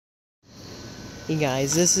Hey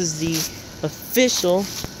guys, this is the official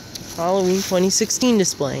Halloween 2016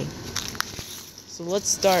 display. So let's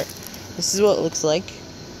start. This is what it looks like.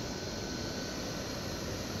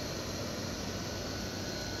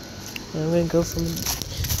 I'm going to go from a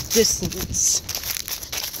distance.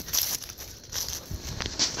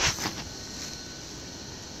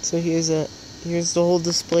 So here's the whole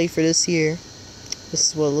display for this year. This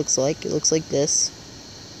is what it looks like. It looks like this.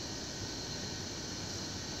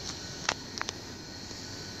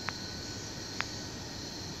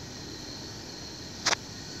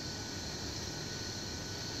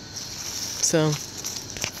 So,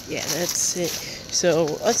 yeah, that's it.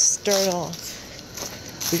 So, let's start off.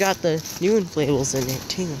 We got the new inflatables in there,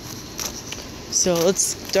 too. So, let's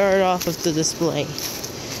start off with the display.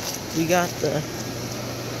 We got the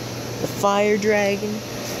fire dragon,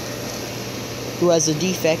 who has a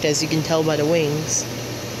defect, as you can tell by the wings.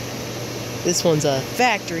 This one's a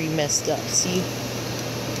factory messed up, see?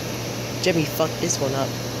 Jimmy fucked this one up.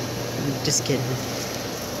 I'm just kidding.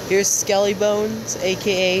 Here's Skelly Bones,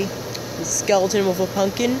 aka the skeleton with a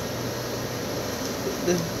pumpkin.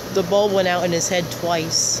 The bulb went out in his head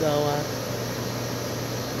twice, so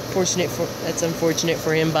that's unfortunate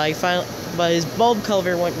for him. But his bulb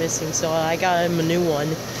cover went missing, so I got him a new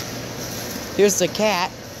one. Here's the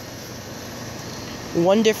cat.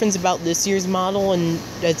 One difference about this year's model, and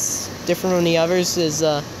that's different from the others, is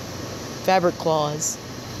fabric claws,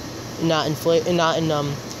 not in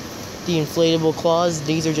the inflatable claws.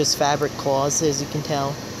 These are just fabric claws, as you can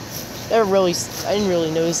tell. I didn't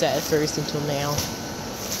really notice that at first until now.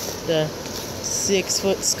 The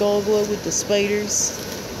 6-foot skull globe with the spiders.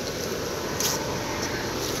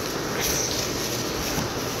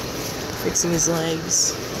 Fixing his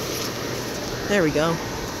legs. There we go.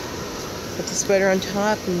 Got the spider on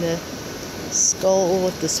top and the skull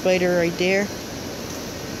with the spider right there.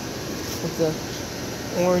 With the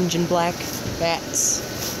orange and black bats.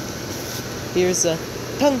 Here's a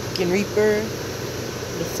pumpkin reaper.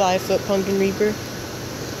 The 5-foot pumpkin reaper,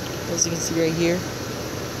 as you can see right here.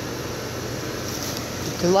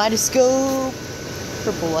 The kaleidoscope,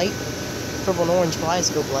 purple and orange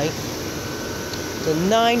kaleidoscope light. The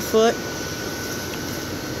 9-foot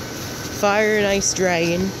fire and ice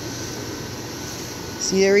dragon.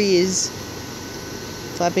 See, there he is,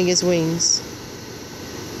 flapping his wings.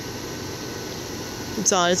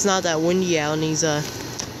 It's odd, it's not that windy out, and he's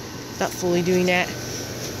not fully doing that.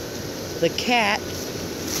 The cat,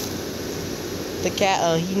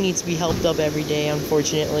 he needs to be helped up every day,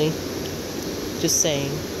 unfortunately. Just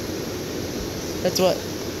saying. That's what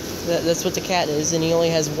the cat is, and he only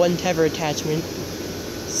has one tether attachment.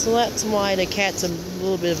 So that's why the cat's a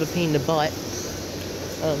little bit of a pain in the butt.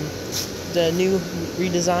 The new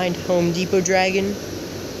redesigned Home Depot dragon.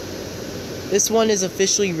 This one is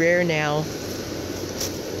officially rare now.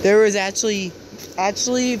 There was actually,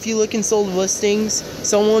 if you look in sold listings,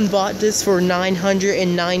 someone bought this for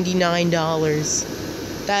 $999.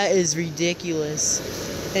 That is ridiculous.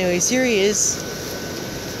 Anyways, here he is.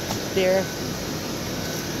 There.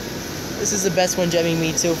 This is the best one Jemmy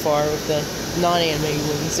made so far with the non-animated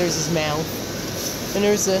wings. There's his mouth. And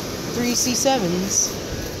there's the 3 C7s.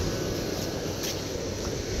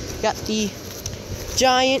 Got the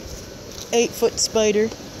giant 8-foot spider.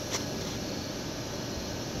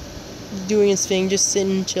 Doing his thing, just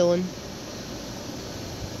sitting, chilling.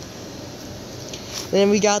 And then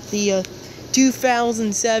we got the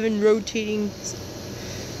 2007 rotating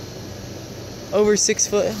over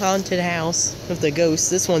 6-foot haunted house with the ghost.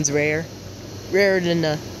 This one's rare. Rarer than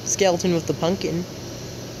the skeleton with the pumpkin.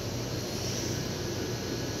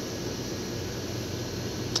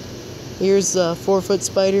 Here's the 4-foot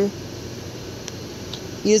spider.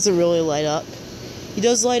 He doesn't really light up. He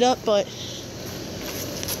does light up, but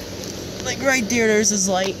like right there's his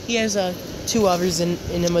light. He has 2 others in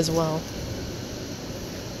him as well.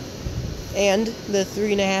 And the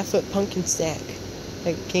 3.5-foot pumpkin stack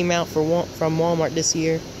that came out from Walmart this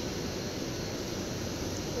year.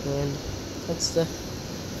 And that's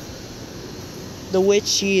the witch.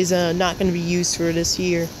 She is not going to be used for this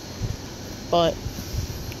year, but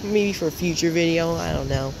maybe for a future video. I don't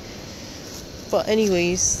know. But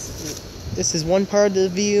anyways, this is one part of the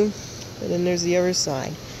view, and then there's the other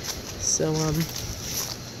side. So I'm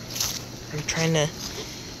trying to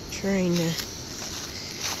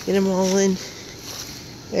get them all in.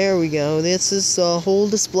 There we go. This is the whole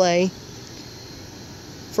display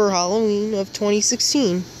for Halloween of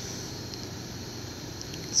 2016.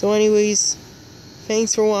 So anyways,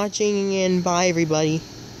 thanks for watching, and bye everybody.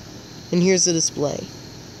 And here's the display.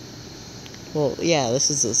 Well, yeah, this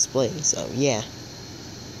is the display, so yeah.